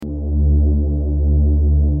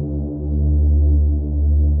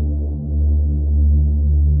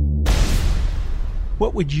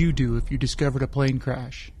What would you do if you discovered a plane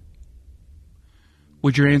crash?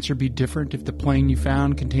 Would your answer be different if the plane you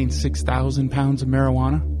found contained 6,000 pounds of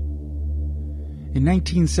marijuana? In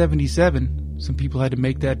 1977, some people had to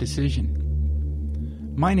make that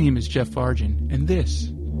decision. My name is Jeff Argin, and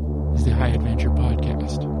this is the High Adventure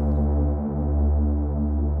Podcast.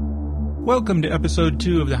 Welcome to Episode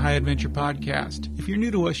 2 of the High Adventure Podcast. If you're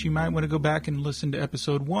new to us, you might want to go back and listen to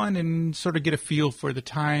Episode 1 and sort of get a feel for the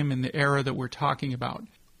time and the era that we're talking about.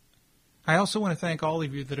 I also want to thank all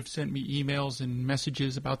of you that have sent me emails and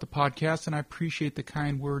messages about the podcast, and I appreciate the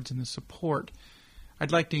kind words and the support.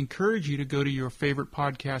 I'd like to encourage you to go to your favorite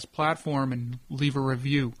podcast platform and leave a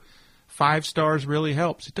review. 5 stars really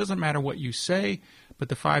helps. It doesn't matter what you say, but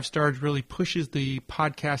the 5 stars really pushes the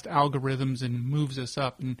podcast algorithms and moves us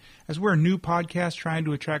up. And as we're a new podcast trying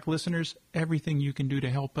to attract listeners, everything you can do to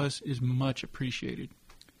help us is much appreciated.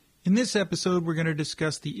 In this episode, we're going to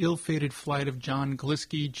discuss the ill-fated flight of John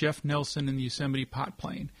Glisky, Jeff Nelson, and the Yosemite pot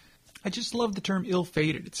plane. I just love the term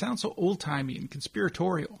ill-fated. It sounds so old-timey and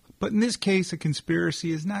conspiratorial. But in this case, a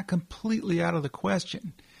conspiracy is not completely out of the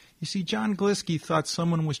question. You see, John Glisky thought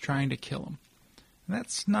someone was trying to kill him. And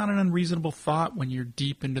that's not an unreasonable thought when you're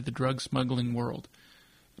deep into the drug smuggling world.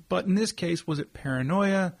 But in this case, was it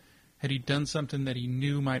paranoia? Had he done something that he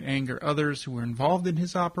knew might anger others who were involved in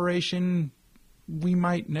his operation? We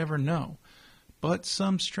might never know. But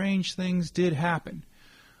some strange things did happen.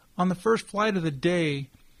 On the first flight of the day,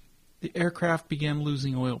 the aircraft began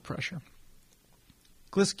losing oil pressure.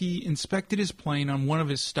 Glisky inspected his plane on one of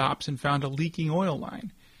his stops and found a leaking oil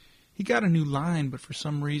line. He got a new line, but for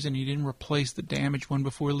some reason he didn't replace the damaged one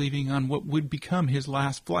before leaving on what would become his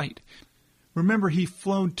last flight. Remember, he'd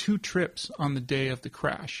flown 2 trips on the day of the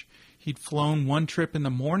crash. He'd flown 1 trip in the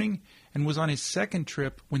morning and was on his 2nd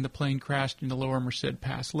trip when the plane crashed into Lower Merced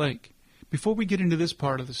Pass Lake. Before we get into this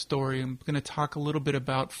part of the story, I'm going to talk a little bit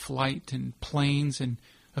about flight and planes and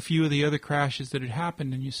a few of the other crashes that had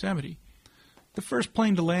happened in Yosemite. The first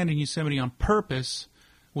plane to land in Yosemite on purpose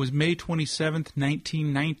was May 27,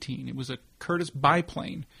 1919. It was a Curtiss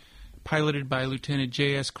biplane piloted by Lieutenant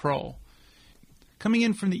J.S. Kroll. Coming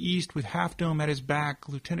in from the east with Half Dome at his back,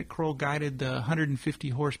 Lieutenant Kroll guided the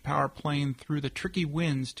 150-horsepower plane through the tricky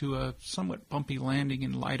winds to a somewhat bumpy landing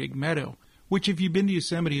in Leidig Meadow, which, if you've been to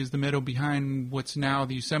Yosemite, is the meadow behind what's now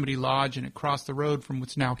the Yosemite Lodge and across the road from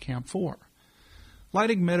what's now Camp 4.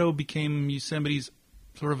 Leidig Meadow became Yosemite's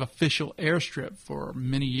sort of official airstrip for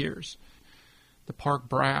many years. The park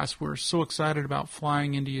brass were so excited about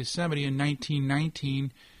flying into Yosemite in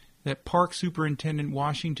 1919 that Park Superintendent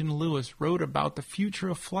Washington Lewis wrote about the future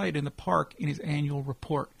of flight in the park in his annual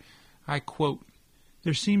report. I quote,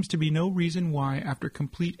 "There seems to be no reason why, after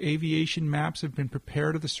complete aviation maps have been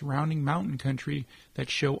prepared of the surrounding mountain country that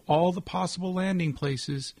show all the possible landing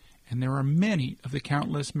places, and there are many of the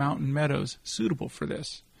countless mountain meadows suitable for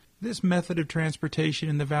this. This method of transportation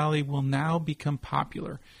in the valley will now become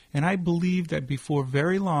popular, and I believe that before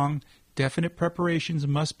very long, definite preparations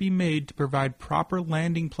must be made to provide proper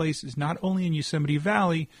landing places not only in Yosemite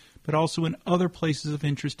Valley, but also in other places of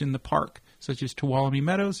interest in the park, such as Tuolumne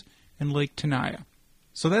Meadows and Lake Tenaya."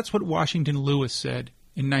 So that's what Washington Lewis said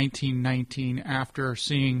in 1919 after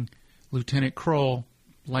seeing Lieutenant Kroll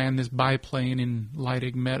land this biplane in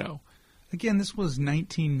Leidig Meadow. Again, this was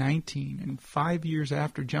 1919, and 5 years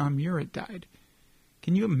after John Muir had died.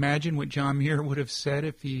 Can you imagine what John Muir would have said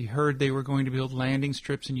if he heard they were going to build landing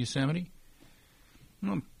strips in Yosemite?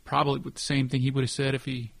 Well, probably the same thing he would have said if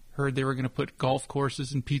he heard they were going to put golf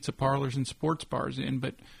courses and pizza parlors and sports bars in,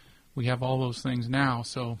 but we have all those things now,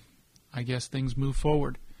 so I guess things move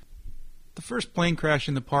forward. The first plane crash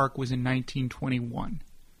in the park was in 1921.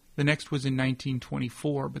 The next was in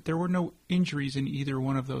 1924, but there were no injuries in either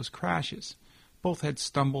one of those crashes. Both had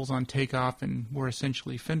stumbles on takeoff and were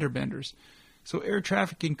essentially fender benders. So air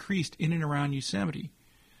traffic increased in and around Yosemite.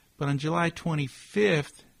 But on July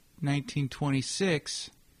 25th,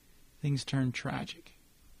 1926, things turned tragic.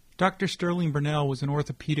 Dr. Sterling Burnell was an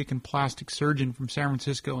orthopedic and plastic surgeon from San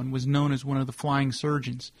Francisco and was known as one of the flying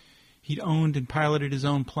surgeons. He'd owned and piloted his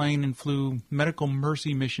own plane and flew medical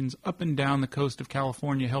mercy missions up and down the coast of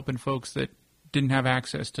California helping folks that didn't have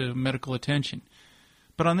access to medical attention.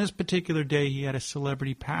 But on this particular day, he had a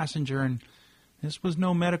celebrity passenger, and this was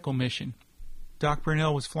no medical mission. Doc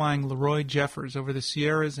Burnell was flying Leroy Jeffers over the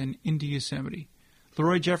Sierras and into Yosemite.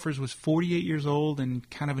 Leroy Jeffers was 48 years old and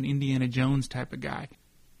kind of an Indiana Jones type of guy.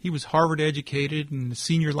 He was Harvard educated and a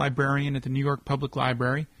senior librarian at the New York Public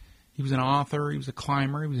Library. He was an author, he was a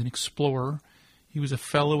climber, he was an explorer. He was a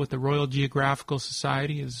fellow at the Royal Geographical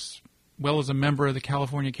Society as well as a member of the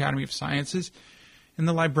California Academy of Sciences and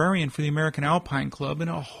the librarian for the American Alpine Club and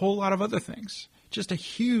a whole lot of other things. Just a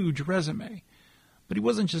huge resume. But he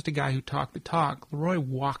wasn't just a guy who talked the talk. Leroy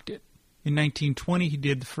walked it. In 1920, he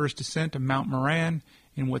did the first ascent of Mount Moran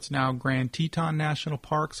in what's now Grand Teton National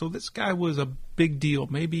Park, so this guy was a big deal,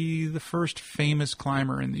 maybe the first famous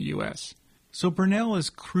climber in the U.S. So Burnell is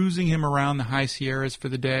cruising him around the High Sierras for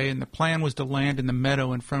the day, and the plan was to land in the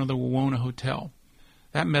meadow in front of the Wawona Hotel.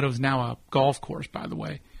 That meadow is now a golf course, by the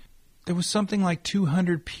way. There was something like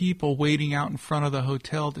 200 people waiting out in front of the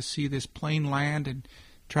hotel to see this plane land and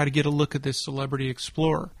try to get a look at this celebrity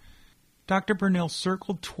explorer. Dr. Burnell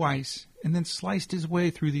circled twice and then sliced his way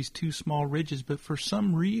through these two small ridges, but for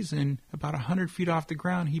some reason, about 100 feet off the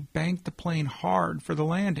ground, he banked the plane hard for the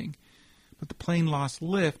landing. But the plane lost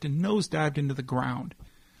lift and nosedived into the ground.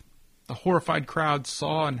 The horrified crowd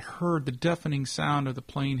saw and heard the deafening sound of the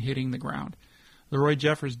plane hitting the ground. Leroy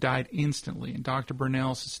Jeffers died instantly, and Dr.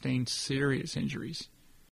 Burnell sustained serious injuries.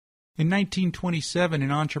 In 1927,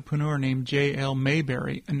 an entrepreneur named J.L.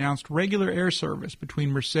 Mayberry announced regular air service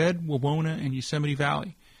between Merced, Wawona, and Yosemite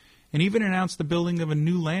Valley, and even announced the building of a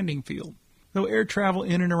new landing field. Though air travel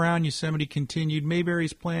in and around Yosemite continued,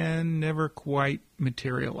 Mayberry's plan never quite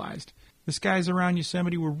materialized. The skies around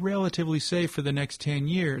Yosemite were relatively safe for the next 10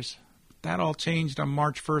 years. That all changed on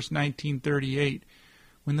March 1, 1938,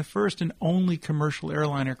 when the first and only commercial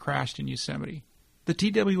airliner crashed in Yosemite. The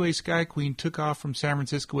TWA Sky Queen took off from San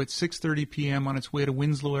Francisco at 6:30 p.m. on its way to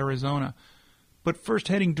Winslow, Arizona. But first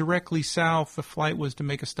heading directly south, the flight was to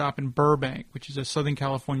make a stop in Burbank, which is a Southern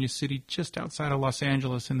California city just outside of Los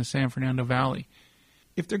Angeles in the San Fernando Valley.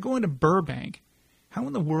 If they're going to Burbank, how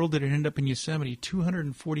in the world did it end up in Yosemite,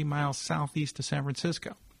 240 miles southeast of San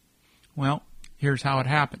Francisco? Well, here's how it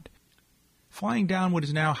happened. Flying down what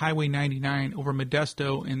is now Highway 99 over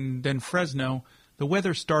Modesto and then Fresno, the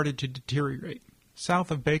weather started to deteriorate.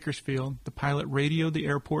 South of Bakersfield, the pilot radioed the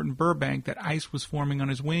airport in Burbank that ice was forming on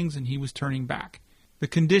his wings and he was turning back. The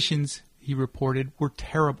conditions, he reported, were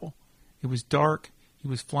terrible. It was dark, he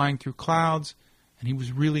was flying through clouds, and he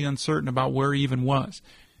was really uncertain about where he even was.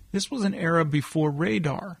 This was an era before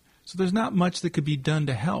radar, so there's not much that could be done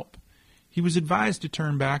to help. He was advised to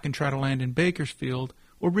turn back and try to land in Bakersfield,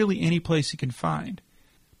 or really any place he can find.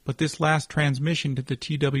 But this last transmission to the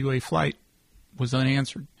TWA flight was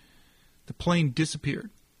unanswered. The plane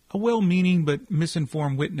disappeared. A well-meaning but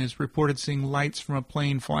misinformed witness reported seeing lights from a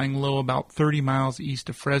plane flying low about 30 miles east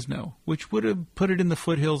of Fresno, which would have put it in the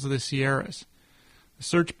foothills of the Sierras. The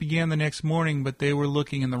search began the next morning, but they were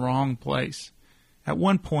looking in the wrong place. At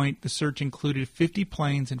one point, the search included 50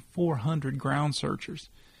 planes and 400 ground searchers.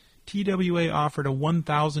 TWA offered a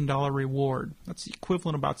 $1,000 reward. That's the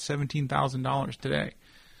equivalent of about $17,000 today.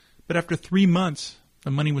 But after 3 months,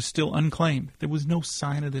 the money was still unclaimed. There was no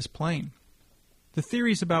sign of this plane. The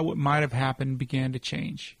theories about what might have happened began to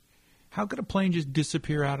change. How could a plane just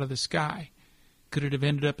disappear out of the sky? Could it have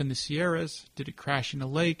ended up in the Sierras? Did it crash in a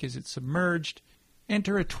lake? Is it submerged?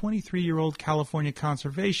 Enter a 23-year-old California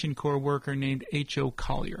Conservation Corps worker named H.O.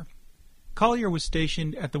 Collier. Collier was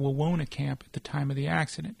stationed at the Wawona camp at the time of the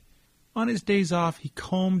accident. On his days off, he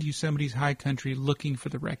combed Yosemite's high country looking for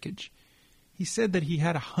the wreckage. He said that he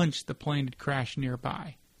had a hunch the plane had crashed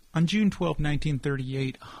nearby. On June 12,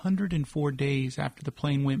 1938, 104 days after the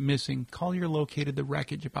plane went missing, Collier located the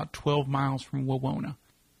wreckage about 12 miles from Wawona.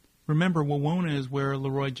 Remember, Wawona is where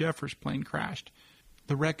Leroy Jeffers' plane crashed.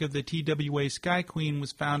 The wreck of the TWA Sky Queen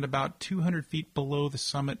was found about 200 feet below the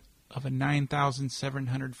summit of a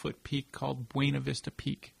 9,700-foot peak called Buena Vista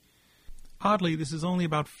Peak. Oddly, this is only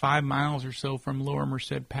about 5 miles or so from Lower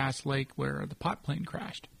Merced Pass Lake where the pot plane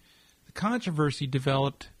crashed. The controversy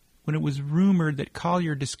developed when it was rumored that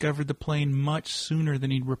Collier discovered the plane much sooner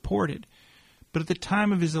than he'd reported. But at the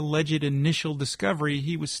time of his alleged initial discovery,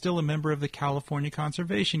 he was still a member of the California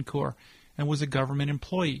Conservation Corps and was a government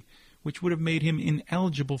employee, which would have made him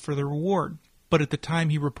ineligible for the reward. But at the time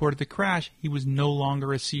he reported the crash, he was no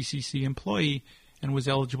longer a CCC employee and was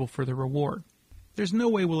eligible for the reward. There's no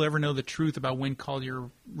way we'll ever know the truth about when Collier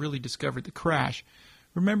really discovered the crash.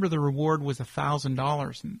 Remember, the reward was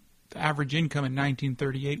 $1,000, and the average income in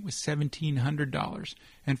 1938 was $1,700,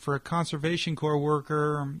 and for a Conservation Corps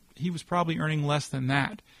worker, he was probably earning less than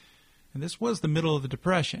that. And this was the middle of the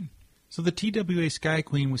Depression. So the TWA Sky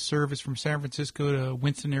Queen, with service from San Francisco to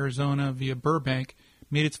Winston, Arizona via Burbank,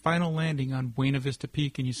 made its final landing on Buena Vista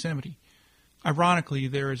Peak in Yosemite. Ironically,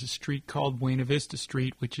 there is a street called Buena Vista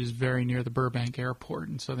Street, which is very near the Burbank Airport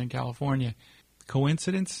in Southern California.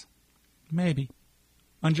 Coincidence? Maybe.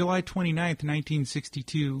 On July 29,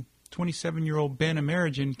 1962, 27-year-old Ben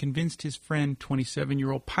Amerigen convinced his friend,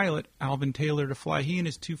 27-year-old pilot Alvin Taylor, to fly he and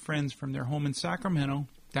his two friends from their home in Sacramento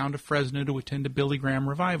down to Fresno to attend a Billy Graham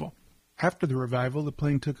revival. After the revival, the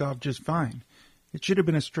plane took off just fine. It should have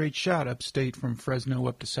been a straight shot upstate from Fresno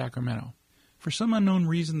up to Sacramento. For some unknown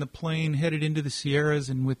reason, the plane headed into the Sierras,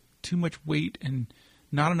 and with too much weight and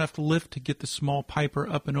not enough lift to get the small Piper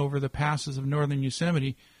up and over the passes of northern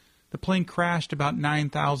Yosemite, the plane crashed about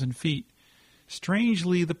 9,000 feet.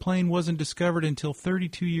 Strangely, the plane wasn't discovered until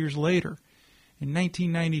 32 years later. In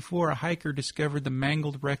 1994, a hiker discovered the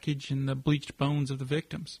mangled wreckage and the bleached bones of the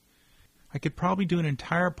victims. I could probably do an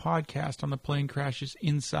entire podcast on the plane crashes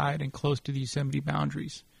inside and close to the Yosemite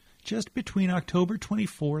boundaries. Just between October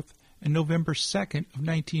 24th and November 2nd of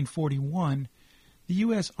 1941, the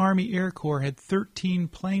U.S. Army Air Corps had 13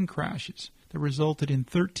 plane crashes that resulted in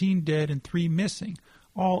 13 dead and 3 missing,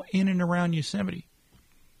 all in and around Yosemite.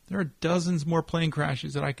 There are dozens more plane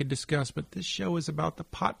crashes that I could discuss, but this show is about the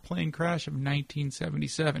Pot plane crash of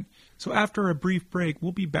 1977. So after a brief break,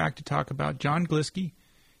 we'll be back to talk about John Glisky,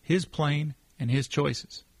 his plane, and his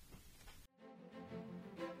choices.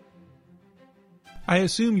 I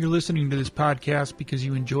assume you're listening to this podcast because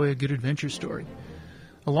you enjoy a good adventure story.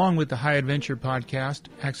 Along with the High Adventure podcast,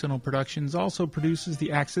 Accidental Productions also produces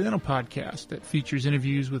the Accidental Podcast that features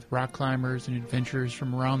interviews with rock climbers and adventurers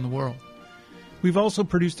from around the world. We've also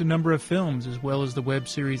produced a number of films, as well as the web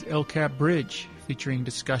series El Cap Bridge, featuring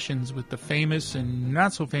discussions with the famous and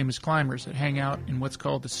not-so-famous climbers that hang out in what's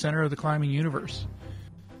called the center of the climbing universe.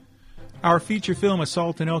 Our feature film,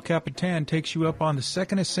 Assault in El Capitan, takes you up on the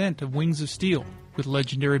second ascent of Wings of Steel, with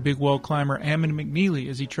legendary big wall climber Ammon McNeely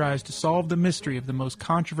as he tries to solve the mystery of the most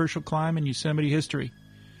controversial climb in Yosemite history.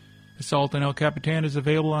 Assault in El Capitan is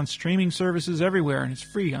available on streaming services everywhere and is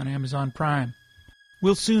free on Amazon Prime.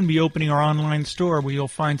 We'll soon be opening our online store where you'll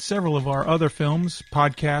find several of our other films,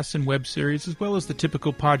 podcasts, and web series, as well as the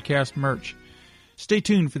typical podcast merch. Stay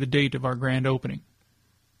tuned for the date of our grand opening.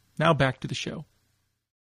 Now back to the show.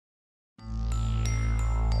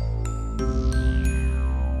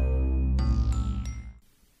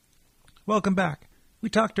 Welcome back. We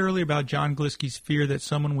talked earlier about John Glisky's fear that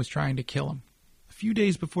someone was trying to kill him. A few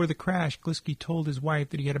days before the crash, Glisky told his wife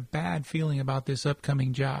that he had a bad feeling about this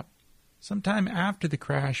upcoming job. Sometime after the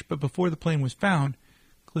crash, but before the plane was found,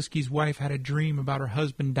 Glisky's wife had a dream about her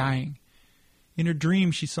husband dying. In her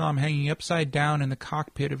dream, she saw him hanging upside down in the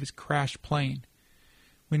cockpit of his crashed plane.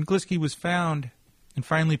 When Glisky was found and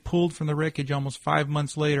finally pulled from the wreckage almost 5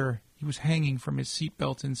 months later, he was hanging from his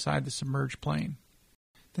seatbelt inside the submerged plane.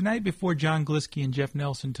 The night before John Glisky and Jeff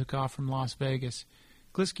Nelson took off from Las Vegas,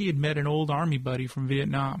 Glisky had met an old Army buddy from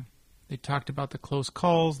Vietnam. They talked about the close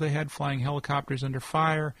calls they had flying helicopters under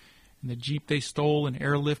fire, and the Jeep they stole and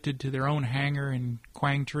airlifted to their own hangar in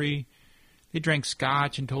Quang Tri. They drank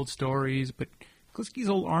scotch and told stories, but Glisky's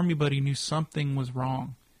old Army buddy knew something was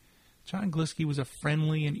wrong. John Glisky was a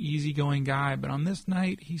friendly and easygoing guy, but on this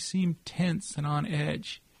night he seemed tense and on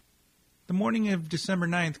edge. The morning of December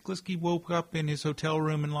 9th, Glisky woke up in his hotel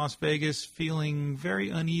room in Las Vegas feeling very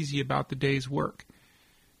uneasy about the day's work.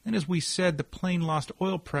 Then, as we said, the plane lost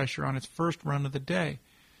oil pressure on its first run of the day.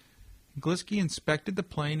 Glisky inspected the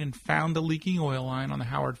plane and found the leaking oil line on the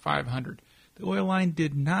Howard 500. The oil line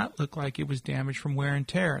did not look like it was damaged from wear and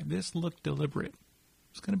tear. This looked deliberate.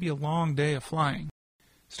 It was going to be a long day of flying.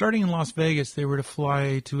 Starting in Las Vegas, they were to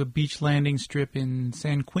fly to a beach landing strip in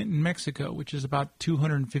San Quentin, Mexico, which is about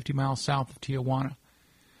 250 miles south of Tijuana.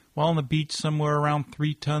 While on the beach, somewhere around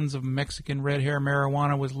 3 tons of Mexican red hair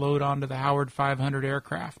marijuana was loaded onto the Howard 500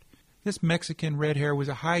 aircraft. This Mexican red hair was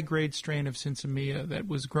a high-grade strain of Sinsemilla that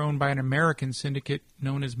was grown by an American syndicate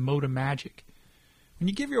known as Moda Magic. When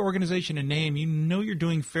you give your organization a name, you know you're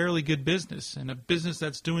doing fairly good business, and a business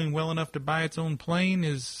that's doing well enough to buy its own plane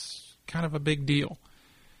is kind of a big deal.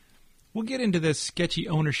 We'll get into the sketchy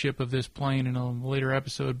ownership of this plane in a later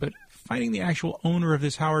episode, but finding the actual owner of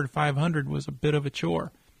this Howard 500 was a bit of a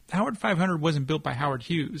chore. The Howard 500 wasn't built by Howard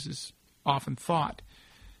Hughes, as often thought.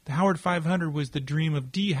 The Howard 500 was the dream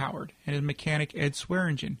of D. Howard and his mechanic Ed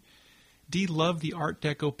Swearingen. D. loved the Art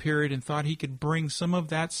Deco period and thought he could bring some of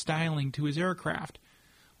that styling to his aircraft.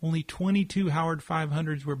 Only 22 Howard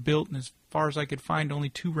 500s were built, and as far as I could find, only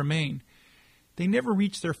 2 remain. They never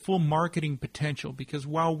reached their full marketing potential because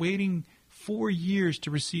while waiting 4 years to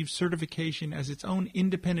receive certification as its own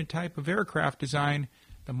independent type of aircraft design,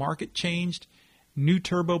 the market changed. New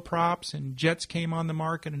turboprops and jets came on the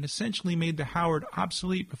market and essentially made the Howard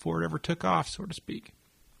obsolete before it ever took off, so to speak.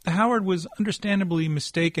 The Howard was understandably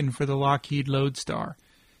mistaken for the Lockheed Lodestar.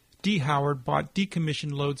 D. Howard bought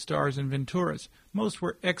decommissioned Lodestars and Venturas. Most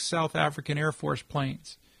were ex-South African Air Force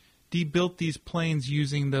planes. D. built these planes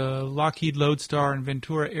using the Lockheed Lodestar and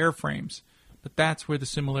Ventura airframes, but that's where the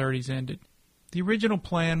similarities ended. The original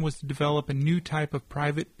plan was to develop a new type of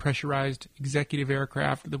private pressurized executive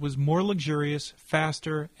aircraft that was more luxurious,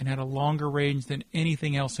 faster, and had a longer range than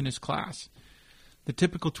anything else in its class. The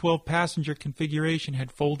typical 12-passenger configuration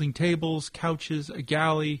had folding tables, couches, a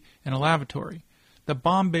galley, and a lavatory. The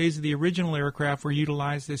bomb bays of the original aircraft were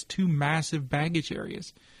utilized as two massive baggage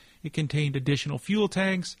areas. It contained additional fuel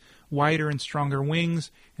tanks, wider and stronger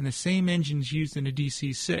wings, and the same engines used in a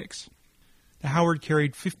DC-6. The Howard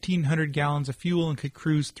carried 1,500 gallons of fuel and could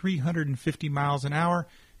cruise 350 miles an hour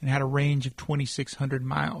and had a range of 2,600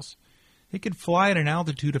 miles. It could fly at an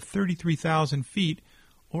altitude of 33,000 feet,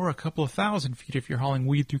 or a couple of thousand feet if you're hauling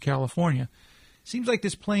weed through California. Seems like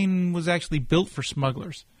this plane was actually built for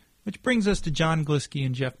smugglers. Which brings us to John Glisky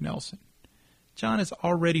and Jeff Nelson. John has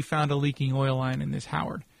already found a leaking oil line in this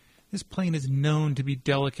Howard. This plane is known to be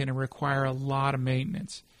delicate and require a lot of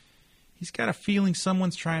maintenance. He's got a feeling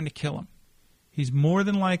someone's trying to kill him. He's more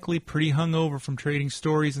than likely pretty hungover from trading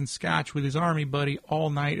stories and scotch with his army buddy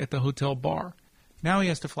all night at the hotel bar. Now he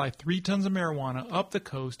has to fly 3 tons of marijuana up the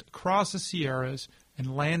coast, across the Sierras,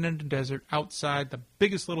 and land in the desert outside the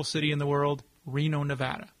biggest little city in the world, Reno,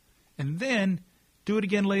 Nevada. And then do it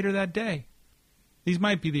again later that day. These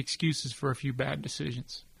might be the excuses for a few bad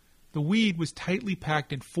decisions. The weed was tightly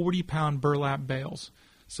packed in 40-pound burlap bales.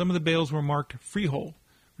 Some of the bales were marked Frijol,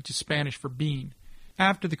 which is Spanish for bean.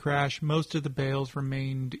 After the crash, most of the bales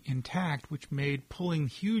remained intact, which made pulling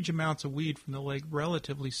huge amounts of weed from the lake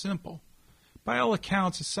relatively simple. By all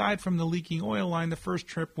accounts, aside from the leaking oil line, the first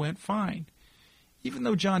trip went fine. Even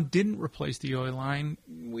though John didn't replace the oil line,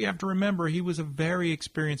 we have to remember he was a very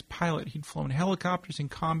experienced pilot. He'd flown helicopters in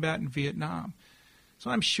combat in Vietnam.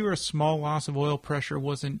 So I'm sure a small loss of oil pressure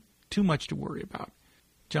wasn't too much to worry about.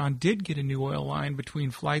 John did get a new oil line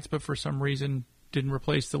between flights, but for some reason didn't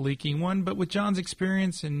replace the leaking one. But with John's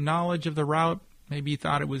experience and knowledge of the route, maybe he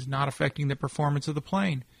thought it was not affecting the performance of the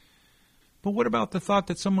plane. But what about the thought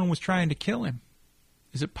that someone was trying to kill him?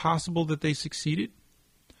 Is it possible that they succeeded?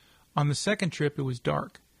 On the second trip, it was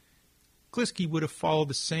dark. Glisky would have followed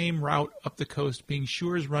the same route up the coast, being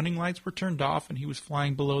sure his running lights were turned off and he was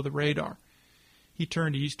flying below the radar. He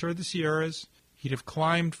turned east toward the Sierras. He'd have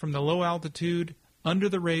climbed from the low altitude, under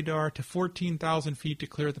the radar, to 14,000 feet to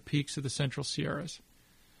clear the peaks of the Central Sierras.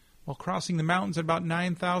 While crossing the mountains at about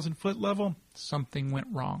 9,000 foot level, something went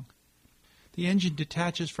wrong. The engine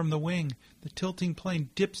detaches from the wing. The tilting plane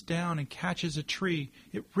dips down and catches a tree.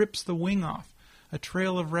 It rips the wing off. A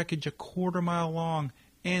trail of wreckage a quarter-mile long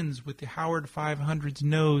ends with the Howard 500's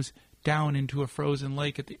nose down into a frozen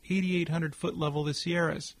lake at the 8,800-foot level of the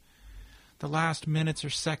Sierras. The last minutes or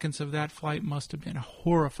seconds of that flight must have been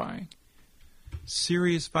horrifying.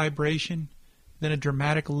 Serious vibration, then a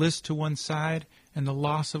dramatic list to one side, and the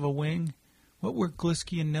loss of a wing. What were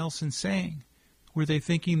Glisky and Nelson saying? Were they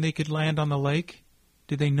thinking they could land on the lake?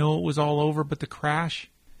 Did they know it was all over but the crash?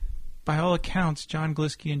 By all accounts, John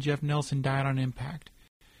Glisky and Jeff Nelson died on impact.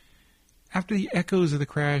 After the echoes of the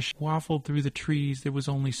crash waffled through the trees, there was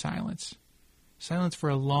only silence. Silence for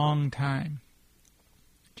a long time.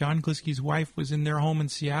 John Glisky's wife was in their home in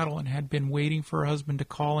Seattle and had been waiting for her husband to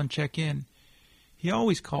call and check in. He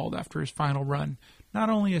always called after his final run, not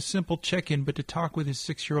only a simple check-in, but to talk with his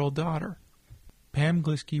 6-year-old daughter. Pam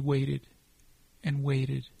Glisky waited, and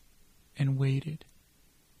waited, and waited.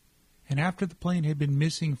 And after the plane had been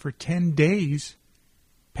missing for 10 days,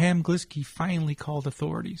 Pam Glisky finally called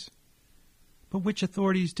authorities. But which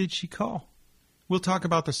authorities did she call? We'll talk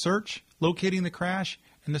about the search, locating the crash,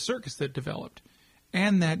 and the circus that developed.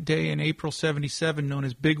 And that day in April 77 known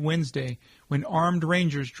as Big Wednesday, when armed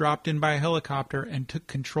rangers dropped in by helicopter and took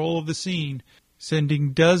control of the scene,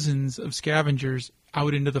 sending dozens of scavengers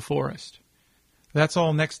out into the forest. That's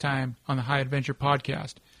all next time on the High Adventure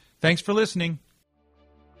Podcast. Thanks for listening.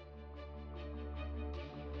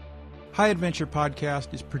 High Adventure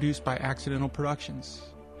Podcast is produced by Accidental Productions.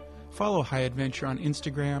 Follow High Adventure on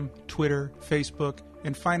Instagram, Twitter, Facebook,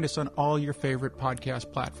 and find us on all your favorite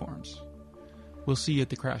podcast platforms. We'll see you at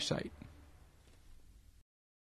the crash site.